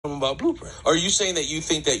about Blueprint. Are you saying that you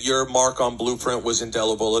think that your mark on Blueprint was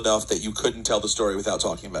indelible enough that you couldn't tell the story without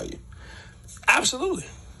talking about you? Absolutely.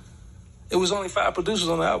 It was only 5 producers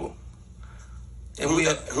on the album. And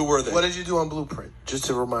who were they? What did you do on Blueprint, just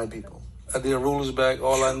to remind people? I did Rulers Back,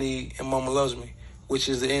 All I Need, and Mama Loves Me, which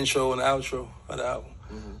is the intro and the outro of the album.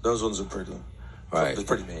 Mm-hmm. Those ones are pretty. Right. They're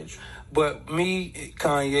pretty major. But me,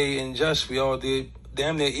 Kanye, and Just, we all did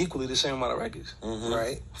damn near equally the same amount of records. Mm-hmm.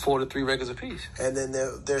 Right. 4 to 3 records apiece. And then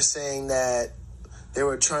they're saying that they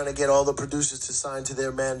were trying to get all the producers to sign to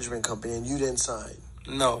their management company, and you didn't sign.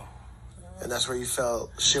 No. And that's where you felt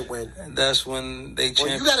shit went. And that's when they changed.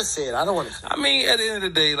 Well, you gotta say it. I don't want to say it. I mean, at the end of the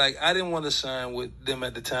day, like, I didn't want to sign with them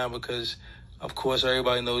at the time because, of course,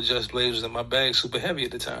 everybody knows Just Blaze was in my bag super heavy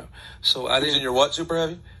at the time. So I didn't. Was in your what super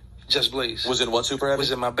heavy? Just Blaze. Was in what super heavy? Was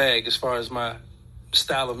in my bag as far as my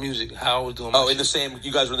style of music, how I was doing. Oh, in the same.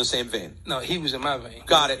 You guys were in the same vein. No, he was in my vein.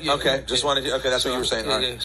 Got it. Yeah, okay, yeah, just yeah. wanted to. Okay, that's what you were saying. Yeah, all right. yeah.